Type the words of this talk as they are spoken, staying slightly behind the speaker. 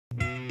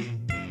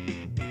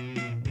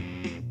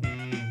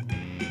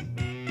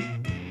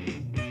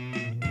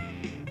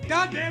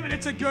God damn it,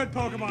 it's a good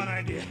Pokemon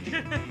idea.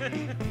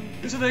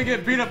 This didn't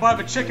get beat up by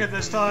the chicken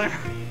this time.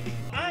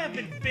 I have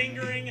been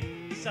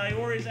fingering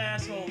Sayori's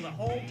asshole the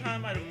whole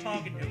time I've been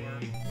talking to her.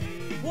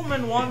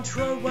 Woman want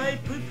throw away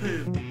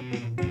poo-poo.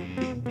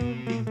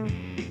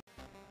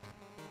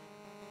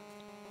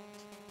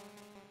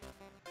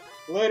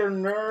 Later,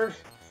 nerd.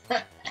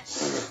 Yeah.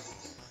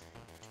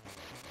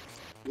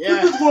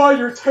 This is why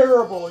you're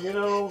terrible, you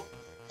know.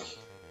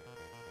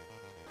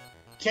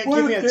 Can't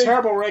give me a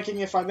terrible ranking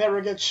if I never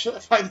get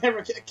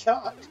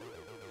caught.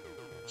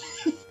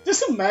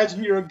 Just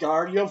imagine you're a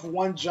guard. You have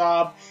one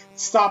job: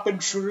 stop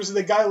intruders, and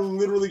the guy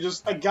literally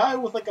just a guy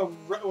with like a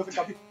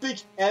big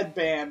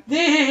headband.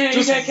 Yeah,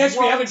 you can't catch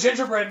me. I'm a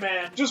gingerbread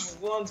man.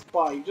 Just runs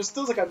by you. Just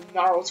does like a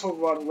Naruto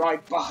run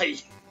right by you.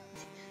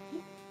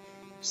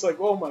 Just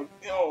like, oh my,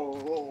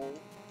 oh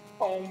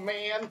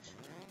man.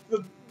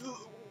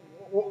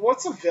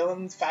 What's a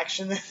villain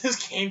faction in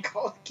this game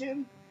called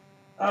again?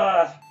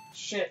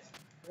 Shit.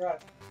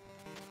 God.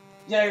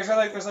 Yeah, there's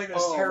like this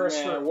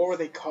terrorist group. What were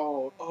they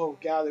called? Oh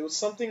god, it was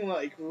something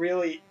like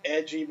really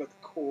edgy but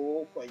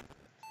cool. Like,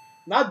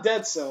 not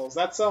Dead Cells.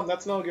 That's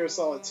Metal Gear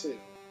Solid 2.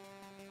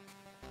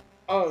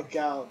 Oh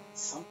god,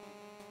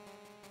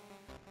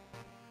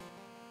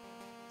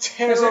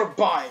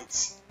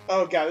 Terabytes.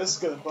 Oh god, this is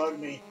gonna bug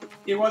me.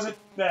 It wasn't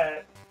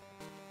that.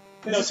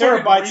 No,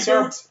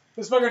 Terabytes.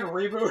 This fucking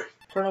reboot.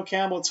 Colonel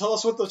Campbell, tell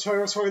us what the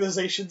terrorist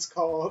organization's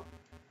called.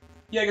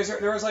 Yeah, because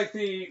there was like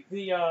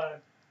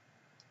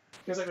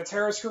there's like the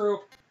terrorist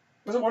group.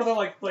 Wasn't one of them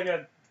like I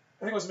think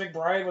it was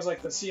McBride was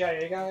like the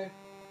CIA guy.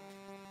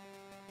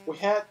 We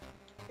had.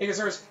 Because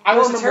there's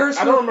the terrorist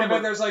group, and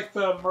then there's like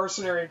the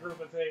mercenary group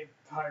that they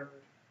hired.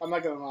 I'm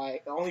not gonna lie.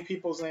 The only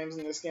people's names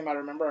in this game I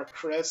remember are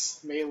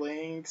Chris, Mei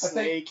Ling,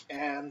 Snake,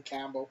 and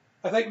Campbell.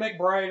 I think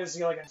McBride is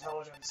the like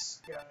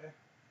intelligence guy.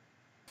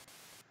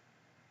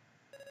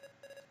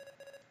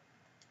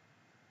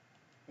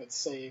 Let's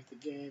save the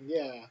game.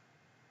 Yeah.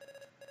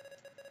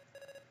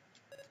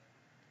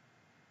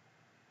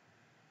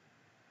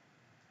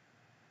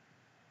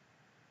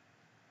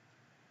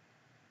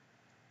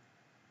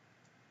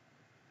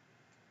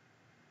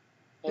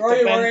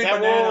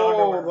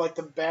 Like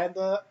the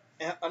banda.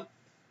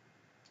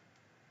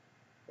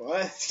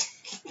 What?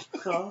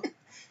 Huh?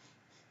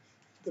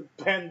 The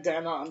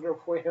bandana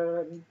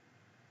underwear and.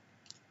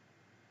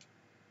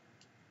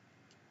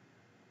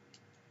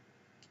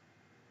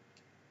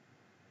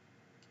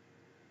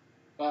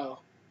 Oh.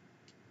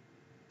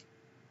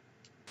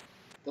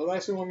 Don't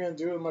ask me what I'm gonna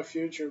do in my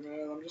future,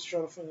 man. I'm just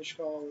trying to finish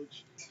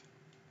college.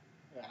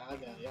 Yeah, I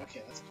got it.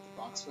 Okay, let's put the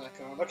box back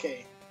on.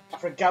 Okay. I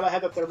forgot I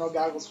had the thermal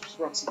goggles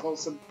where I'm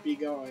supposed to be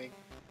going.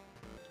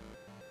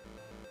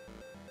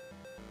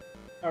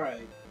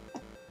 Alright.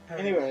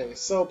 Anyway,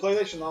 so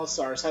PlayStation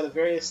All-Stars had a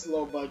very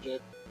low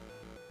budget.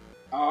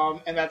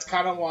 And that's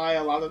kind of why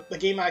a lot of the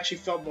game actually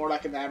felt more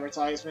like an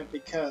advertisement,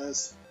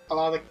 because a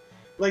lot of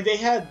like they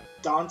had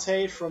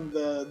Dante from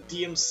the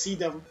DMC,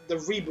 the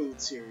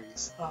reboot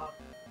series,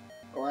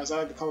 or as I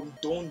like to call him,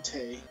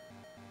 Dante.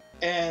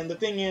 And the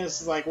thing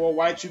is, like, well,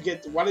 why did you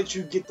get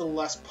the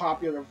less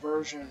popular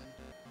version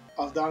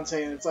of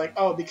Dante? And it's like,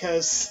 oh,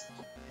 because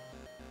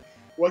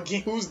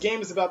whose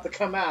game is about to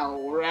come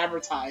out? We're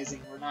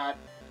advertising. We're not.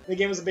 The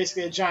game is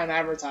basically a giant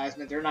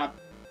advertisement. They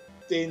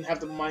didn't have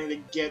the money to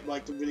get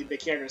like the really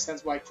big characters.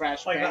 Hence why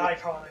Crash. Like the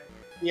iconic.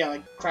 Yeah,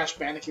 like Crash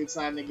Bandicoot's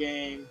not in the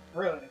game.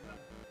 Really?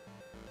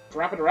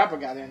 Parappa the Rapper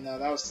got in though.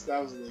 That was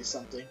at least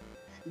something.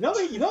 You know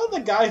the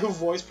guy who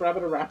voiced Parappa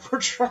the Rapper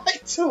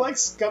tried to like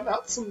scum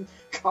out some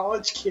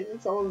college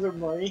kids all of their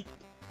money.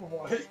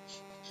 What?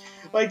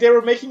 Like they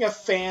were making a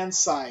fan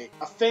site.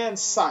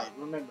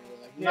 Remember,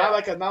 like yeah. not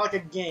like a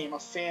game, a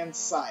fan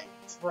site.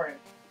 Right.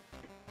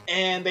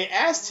 And they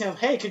asked him,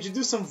 "Hey, could you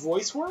do some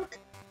voice work?"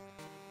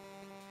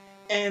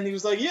 And he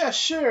was like, "Yeah,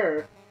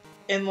 sure."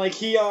 And like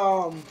he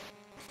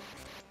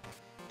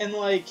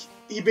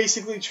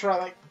basically tried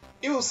like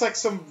it was like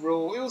some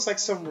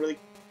really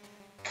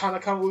kind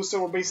of convoluted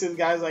where basically the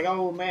guy's like,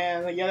 "Oh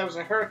man, yeah, that was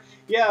her.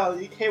 Yeah,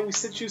 hey, we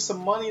sent you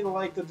some money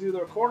to do the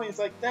recording." It's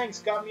like,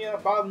 "Thanks,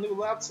 bought a new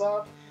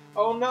laptop."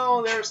 Oh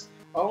no, there's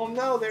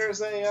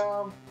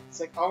a it's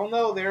like, oh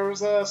no, there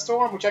was a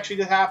storm, which actually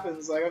did happen.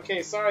 It's like,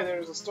 okay, sorry, there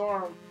was a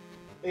storm.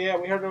 Yeah,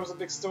 we heard there was a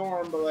big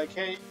storm, but like,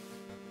 hey,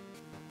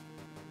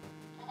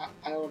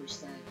 I don't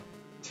understand.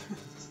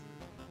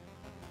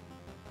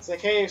 It's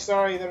like, hey,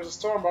 sorry, there was a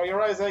storm, but you're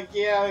right. It's like,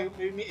 yeah,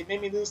 it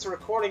made me lose the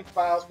recording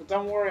files, but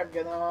don't worry, I'm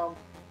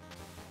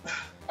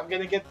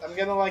gonna get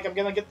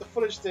the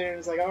footage there. And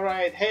it's like, all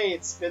right, hey,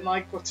 it's been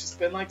like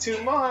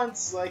 2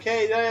 months. Like,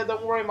 hey,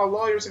 don't worry, my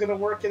lawyers are gonna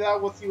work it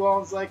out with you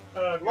all. It's like,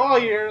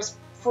 lawyers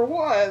for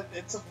what?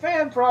 It's a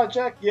fan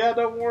project. Yeah,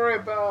 don't worry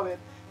about it.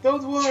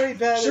 Don't worry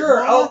about it.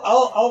 Sure,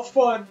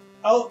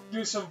 I'll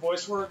do some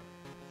voice work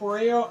for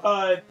you.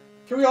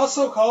 Can we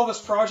also call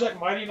this project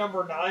Mighty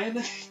Number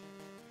 9?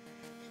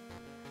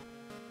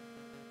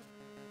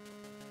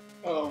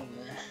 Oh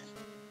man,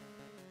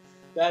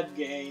 that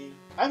game.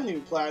 I haven't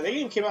even played it. The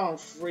game came out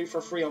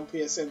for free on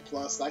PSN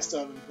Plus. I still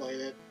haven't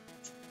played it.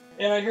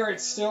 And I hear it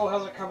still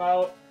hasn't come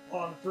out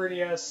on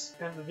 3DS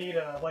and the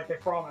Vita, like they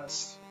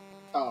promised.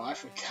 Oh, I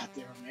forgot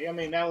they were making. I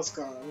mean, that was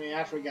gone. I mean,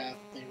 I forgot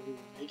they were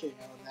making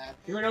on that.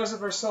 Who knows if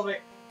there's still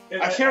make?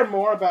 I care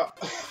more about.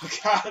 Oh,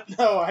 God,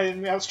 no!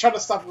 I was trying to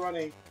stop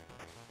running.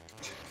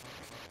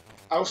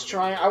 I was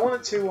trying. I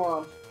wanted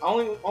to.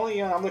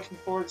 Only I'm looking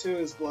forward to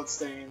is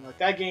Bloodstained. Like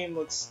that game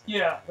looks.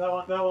 Yeah, that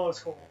one looks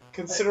cool.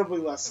 Considerably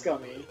less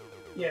scummy.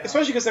 Yeah.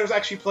 Especially because there's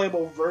actually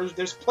playable versions.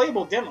 There's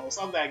playable demos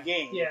of that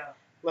game. Yeah.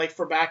 Like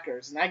for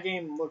backers, and that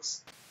game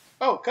looks.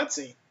 Oh,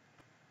 cutscene.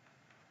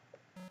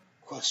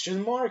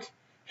 Question mark?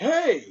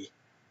 Hey!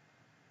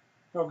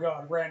 Oh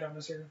God, random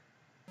is here.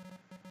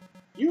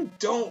 You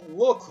don't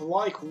look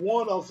like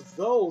one of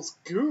those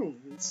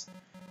goons.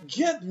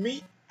 Get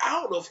me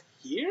out of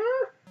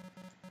here?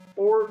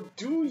 Or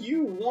do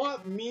you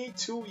want me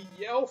to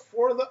yell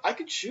for the... I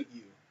could shoot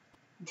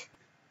you.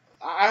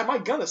 I have my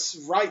gun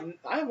right.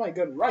 I have my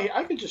gun right.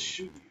 I could just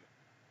shoot you.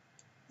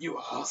 You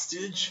a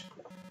hostage?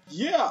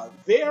 Yeah,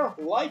 they're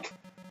like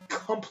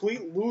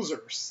complete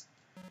losers.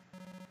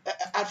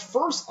 At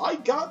first, I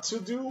got to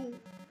do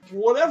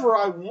whatever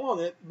I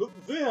wanted, but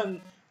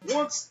then,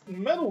 once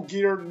Metal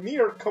Gear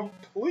near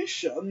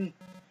completion,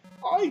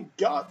 I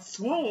got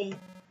thrown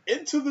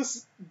into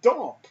this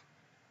dump.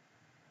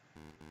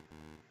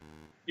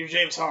 You're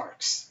James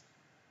Harks.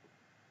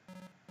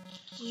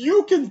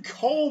 You can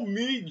call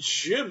me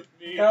Jimmy.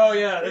 Oh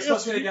yeah, this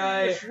must be the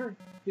guy.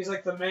 He's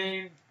like the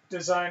main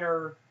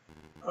designer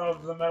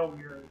of the Metal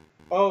Gear.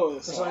 Oh,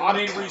 it's like the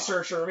main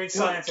researcher, the main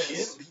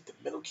scientist. The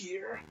Metal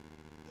Gear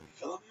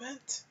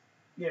development.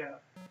 Yeah.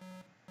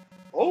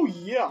 Oh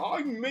yeah,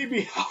 I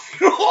maybe have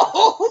you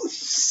all.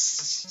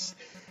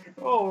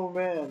 Oh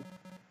man,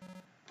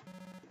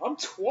 I'm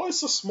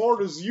twice as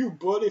smart as you,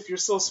 but if you're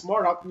so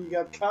smart, how come you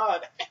got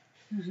caught?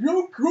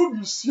 You could,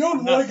 you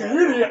sound like an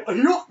idiot.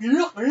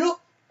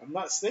 I'm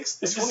not Snake's.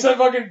 It's just so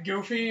fucking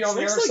goofy on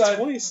Snake's the other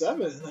like side.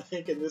 27, I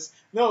think. In this,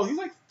 no, he's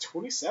like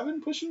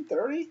 27, pushing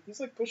 30. He's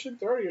like pushing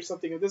 30 or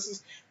something. If this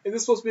is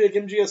supposed to be like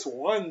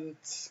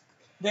MGS1,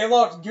 they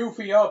locked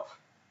Goofy up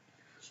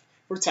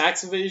for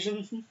tax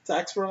evasion,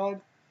 tax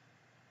fraud.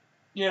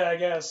 Yeah, I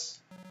guess.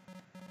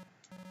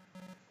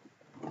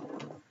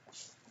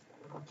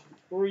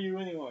 Who are you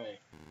anyway?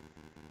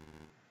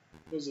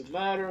 Doesn't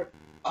matter.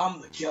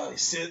 I'm the guy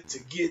sent to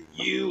get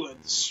you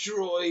and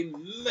destroy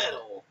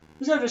Metal.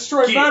 He's gonna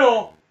destroy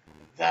Metal.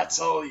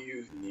 That's all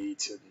you need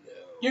to know.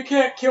 You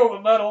can't kill the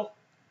Metal.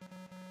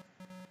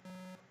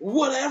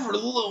 Whatever,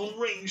 Lone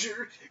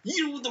Ranger.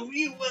 You the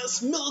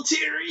U.S.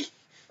 military?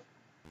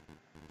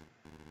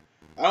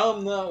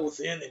 I'm not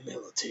with any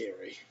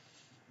military,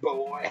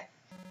 boy.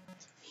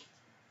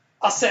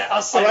 I said, I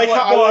like what,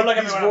 how boy, I like look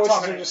at these me when I'm voices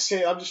talking. are just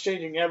I'm just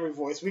changing every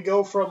voice. We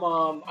go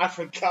from I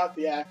forgot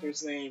the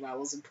actor's name. I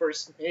was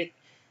impersonating.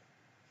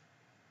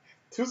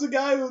 Who's the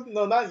guy who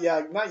not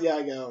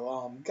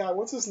Yago. God,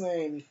 what's his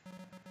name?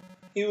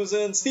 He was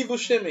in Steve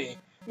Buscemi.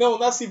 No,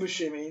 not Steve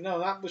Buscemi. No,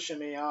 not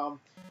Buscemi.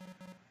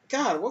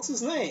 God, what's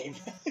his name?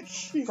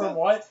 From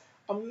what?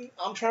 I'm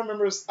trying to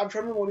remember. I'm trying to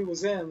remember what he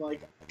was in.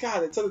 Like,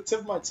 God, it's at the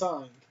tip of my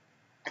tongue.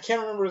 I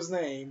can't remember his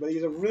name, but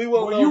he's a really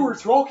well known. Well, you were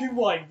talking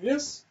like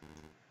this.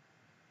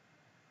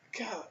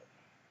 God.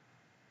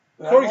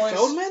 That Corey voice?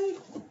 Feldman?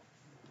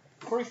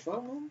 Corey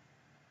Feldman?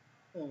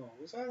 Oh,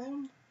 was that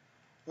him?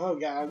 Oh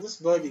God, this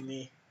is bugging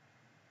me.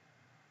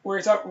 Were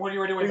you talking? What you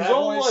were doing? He was That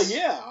all voice? like,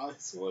 yeah,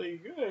 it's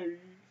like, hey.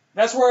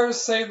 That's where I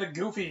was saying the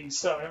goofy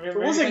stuff. I mean, It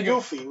wasn't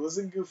Goofy. It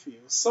wasn't Goofy.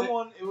 It was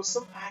someone. It was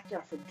some actor.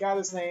 I forgot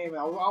his name.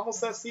 I was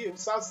almost at Steve. It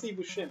was not Steve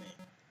Buscemi.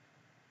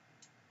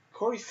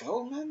 Corey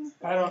Feldman?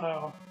 I don't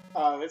know.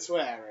 Oh, it's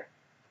whatever.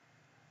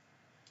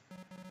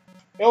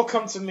 It'll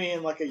come to me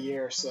in like a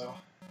year or so.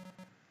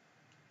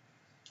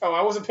 Oh,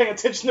 I wasn't paying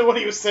attention to what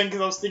he was saying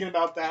because I was thinking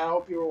about that. I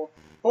hope you were.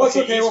 Well, it's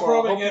okay. We'll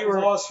Eastwell, probably get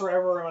lost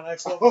forever in my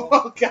next level.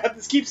 Oh God,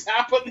 this keeps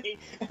happening.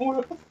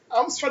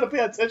 I was trying to pay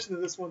attention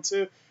to this one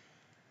too.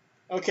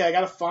 Okay, I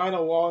gotta find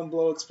a wall and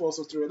blow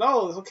explosive through it.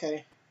 Oh,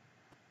 okay.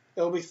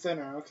 It'll be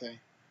thinner. Okay.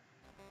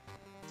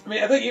 I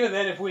mean, I think even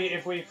then, if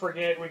we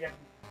forget, we can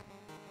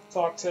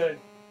talk to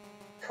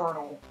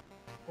Colonel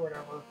or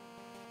whatever.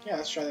 Yeah,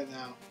 let's try that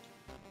now.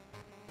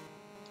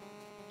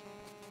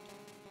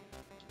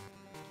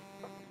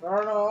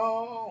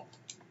 Colonel.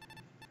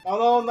 Oh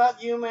no,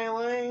 not you, Mei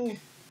Ling.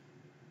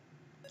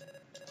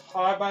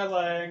 Hi, my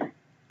leg.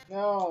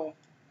 No.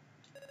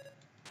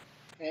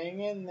 Hang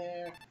in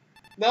there.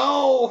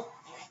 No!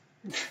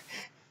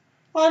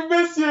 I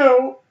miss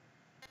you!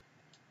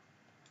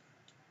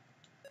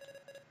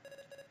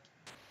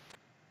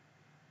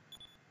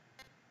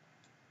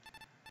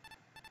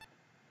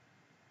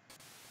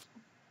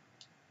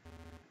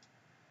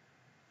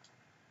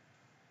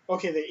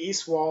 Okay, the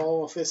east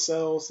wall of his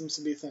cell seems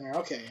to be thinner.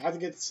 Okay, I have to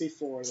get to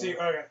C4. See,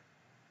 okay.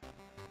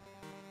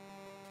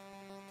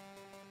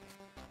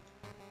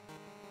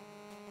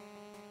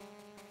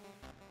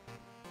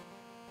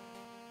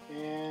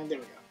 And there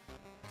we go.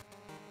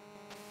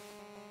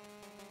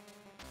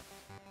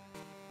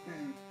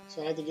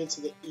 So I had to get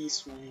to the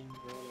east wing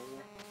or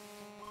whatever.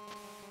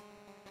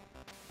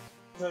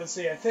 Let's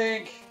see, I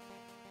think...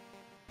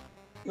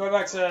 Going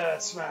back to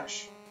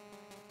Smash.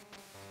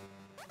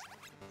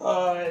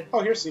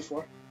 Oh, here's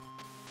C4.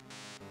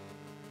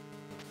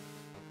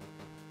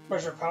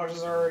 But your pouch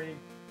is already...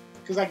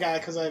 Because I got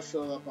it, because I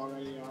filled up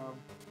already.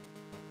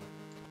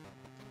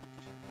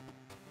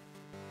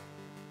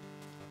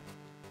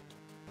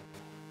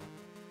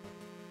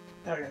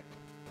 Okay.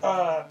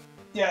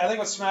 Yeah, I think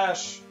with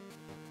Smash...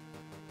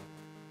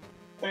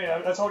 I mean,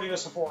 I told you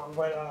this before,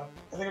 but I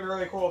think it'd be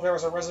really cool if there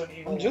was a Resident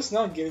Evil... I'm just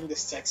not getting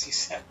this text you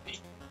sent me.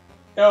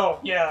 Oh,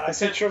 yeah.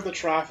 The picture of the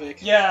traffic.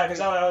 Yeah,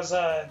 because I was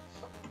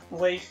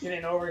late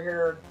getting over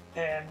here,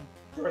 and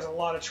there was a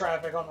lot of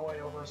traffic on the way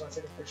over, so I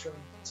took a picture and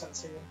sent it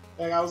to you.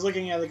 Like, I was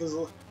looking at it because...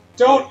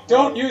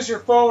 Don't use your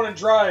phone and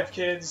drive,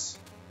 kids.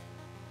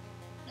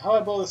 How do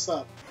I blow this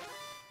up?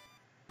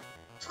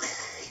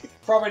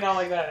 Probably not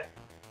like that.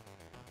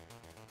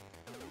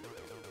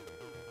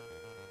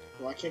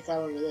 Well, I can't climb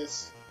over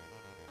this.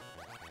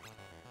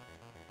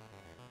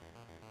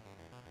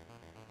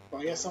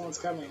 Well, I guess someone's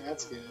coming.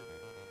 That's good.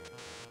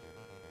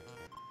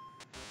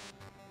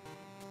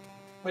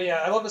 But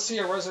yeah, I'd love to see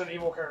a Resident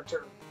Evil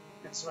character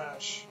in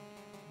Smash.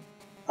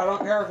 I don't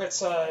care if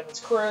it's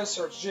Chris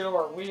or it's Jill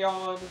or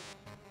Leon,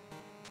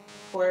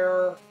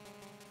 Claire,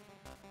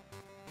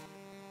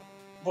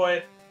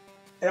 but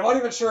and I'm not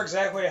even sure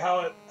exactly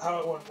how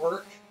it would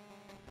work.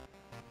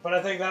 But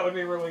I think that would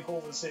be really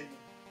cool to see.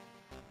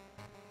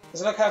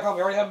 Because I know Capcom,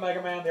 they already have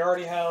Mega Man, they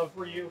already have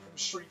Ryu from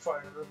Street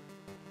Fighter.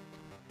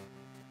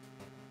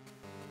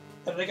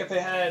 I think if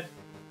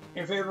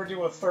they were to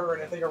do a third,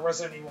 I think a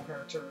Resident Evil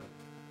character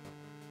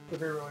would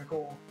be really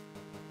cool.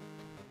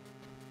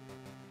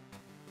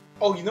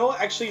 Oh, you know what?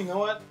 Actually, you know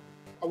what?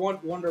 I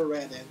want Wonder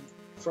Red in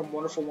from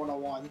Wonderful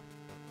 101.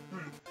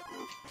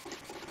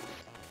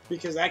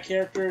 Because that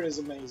character is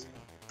amazing.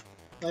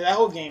 Like, that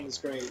whole game is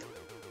great.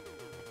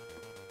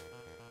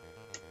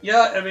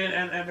 Yeah, I mean,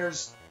 and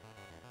there's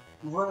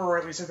rumor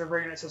at least that they're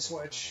bringing it to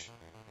Switch.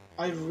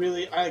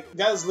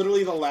 That is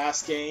literally the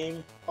last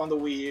game on the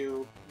Wii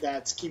U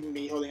that's keeping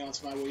me holding on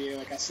to my Wii U.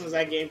 Like, as soon as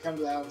that game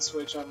comes out on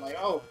Switch, I'm like,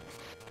 oh.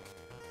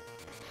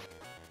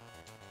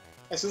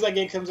 As soon as that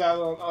game comes out,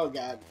 I'm like, oh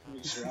god, let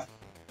me just run.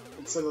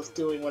 Instead of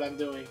doing what I'm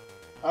doing.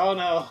 Oh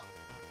no.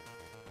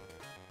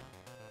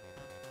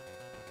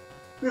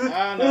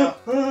 Oh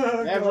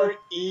no. Never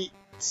eat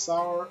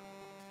sour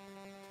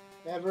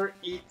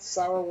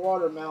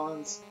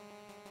watermelons.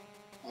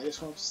 I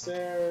just went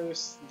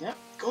upstairs. Yep,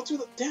 go through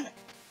the. Damn it.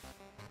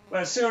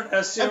 As soon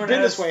I've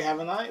been this way,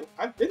 haven't I?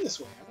 I've been this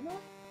way, haven't I?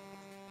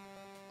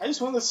 I just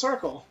went the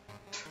circle.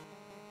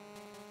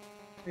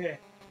 Okay.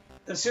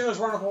 As soon as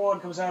Wonderful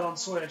 1 comes out on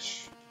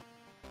Switch.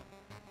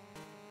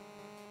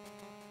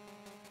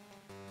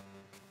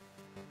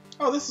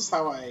 Oh, this is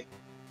how I.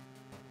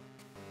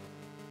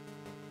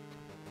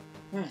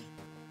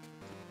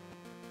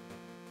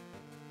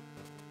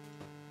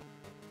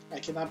 I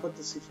cannot put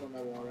the C4 on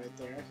my wall right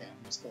there. Okay,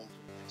 I'm just going to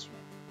the next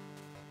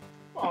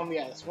one.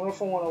 Yes,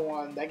 Wonderful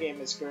 101. That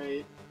game is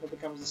great. Hope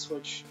it comes to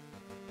Switch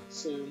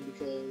soon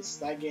because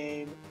that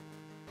game.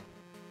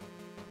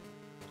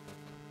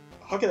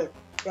 Look at it.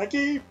 That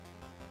game.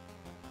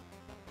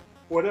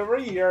 Whatever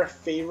your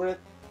favorite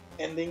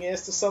ending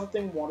is to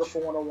something,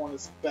 Wonderful 101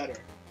 is better.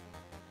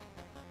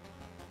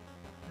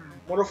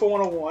 Wonderful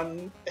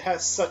 101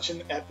 has such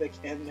an epic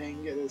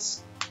ending. It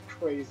is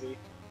crazy.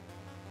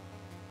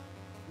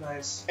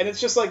 Nice. And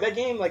it's just like that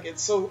game, like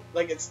it's so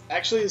like it's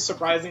actually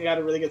surprising got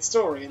a really good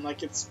story, and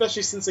like it's,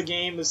 especially since the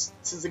game is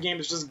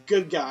just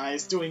good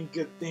guys doing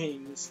good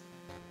things.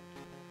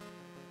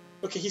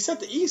 Okay, he said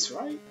the east,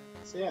 right?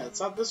 So yeah,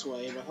 it's not this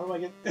way, but how do I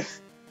get?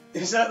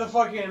 Is that the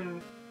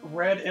fucking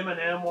red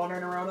M&M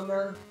wandering around in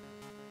there?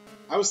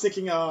 I was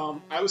thinking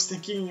of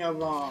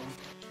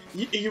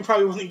you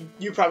probably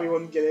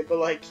wouldn't get it, but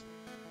like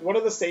one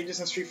of the stages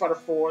in Street Fighter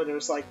 4,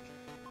 there's like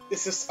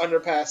it's this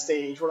underpass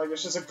stage where like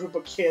there's just a group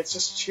of kids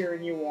just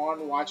cheering you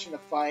on, watching the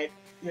fight.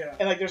 Yeah.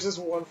 And like there's this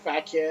one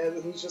fat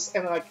kid who's just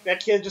and like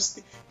that kid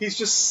he's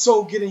just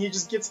so good and he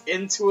just gets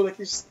into it, like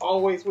he's just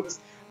always with his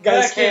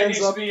guy's hands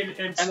up. That kid needs to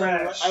be in and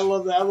Smash. I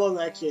love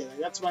that kid.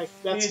 Like,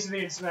 He needs to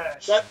be in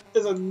Smash. That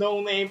is a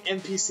no-name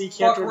NPC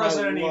character, and I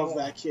Resident love Evil.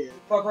 that kid.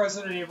 Fuck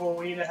Resident Evil,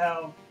 we need to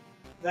have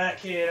that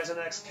kid as the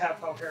next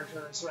Capcom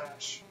character in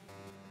Smash.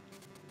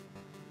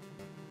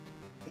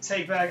 I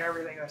take back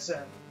everything I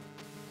said.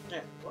 Yeah,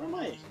 where am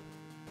I?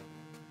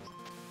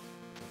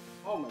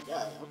 Oh my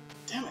god,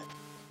 damn it.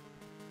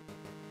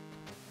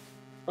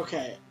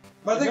 Okay,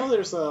 But I know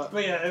there's a...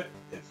 But yeah,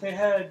 if they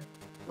had...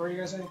 What were you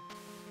guys saying?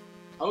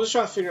 I was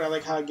trying to figure out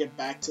like how to get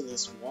back to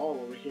this wall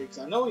over here, because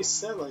I know he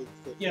said like...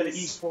 The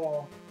east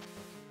wall.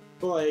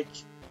 But like...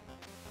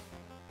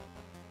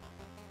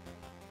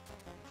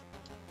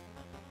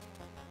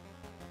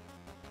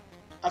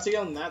 I have to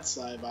get on that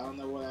side, but I don't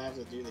know what I have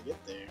to do to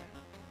get there.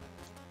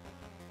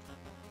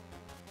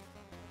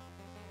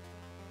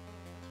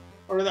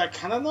 Or I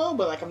kind of know,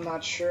 but like I'm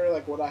not sure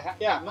like what I have.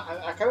 Yeah,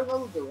 I kind of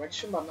know the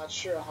direction, but I'm not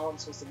sure how I'm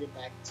supposed to get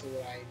back to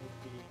where I need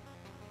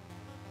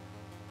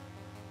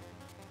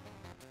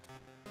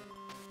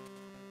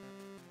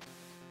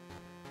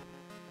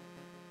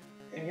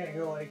to be. and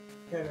you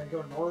gotta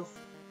go north,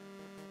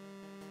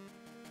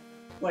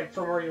 like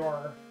from where you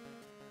are.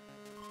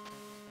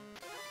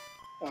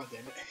 Oh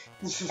damn it!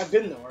 I've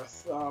been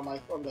north.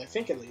 I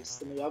think at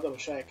least. I mean, I'll double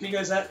check.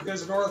 Because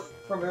north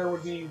from there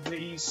would be the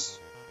east,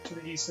 to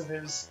the east of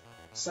his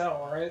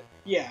cell, right?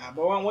 Yeah,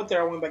 but when I went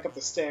there, I went back up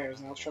the stairs,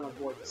 and I was trying to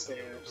avoid the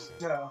stairs.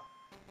 Yeah.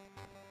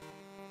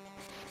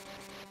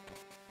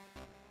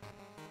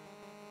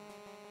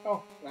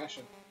 Oh,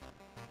 ration.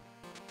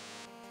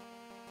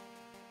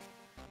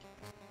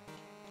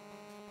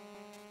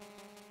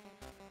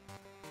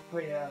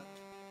 But yeah.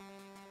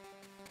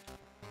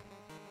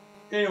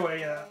 Anyway,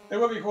 yeah, it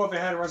would be cool if they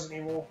had a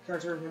Resident Evil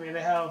character. I mean,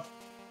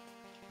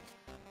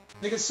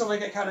 they could still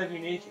make it kind of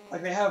unique.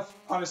 Like, they have,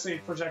 obviously,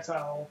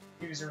 projectile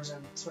users in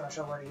Smash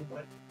already,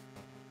 but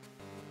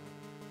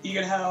you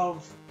could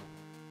have,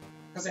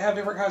 because they have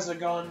different kinds of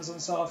guns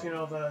and stuff, you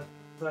know,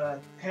 the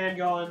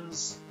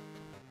handguns,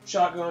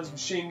 shotguns,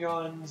 machine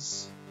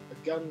guns, A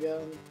gun.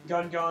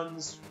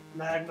 guns,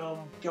 magnum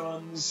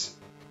guns,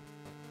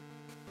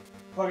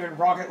 fucking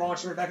rocket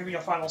launcher. That could be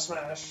a final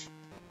Smash.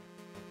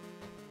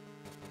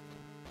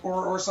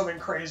 Or something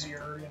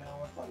crazier, you know,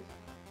 with like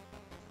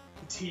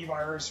a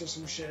T-virus or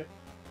some shit.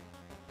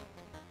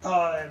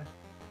 But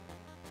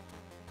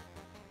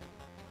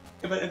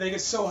they could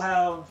still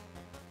have,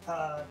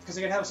 because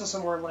they could have a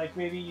system where like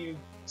maybe you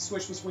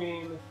switch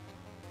between,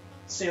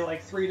 say,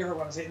 like 3 different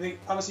weapons.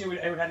 Obviously,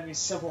 it would have to be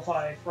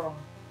simplified from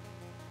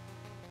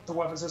the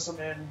weapon system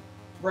in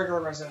regular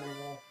Resident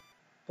Evil.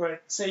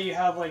 But say you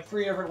have like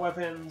 3 different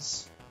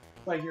weapons,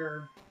 like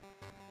your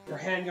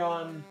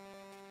handgun,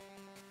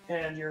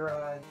 and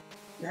your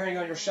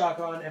handgun, your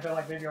shotgun, and then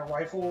like maybe a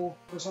rifle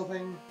or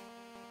something.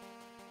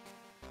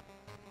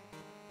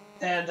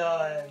 And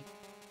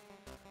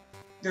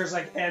there's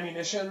like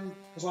ammunition.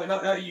 It's like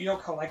not you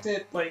don't collect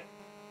it, but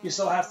you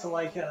still have to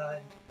like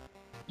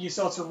you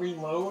still have to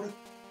reload.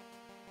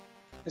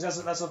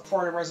 Because that's a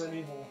part of Resident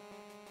Evil.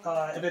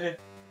 And then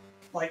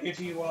if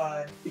you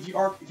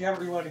haven't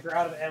reloaded, if you're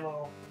out of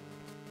ammo,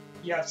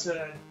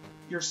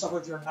 you're stuck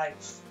with your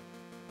knife.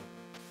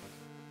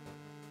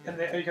 And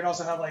you can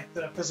also have like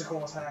the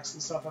physical attacks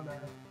and stuff in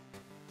there.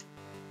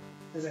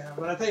 Yeah,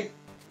 but I think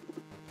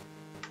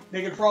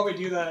they could probably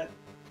do that.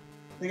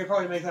 They could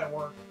probably make that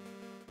work.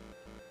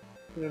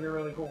 It'd be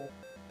really cool.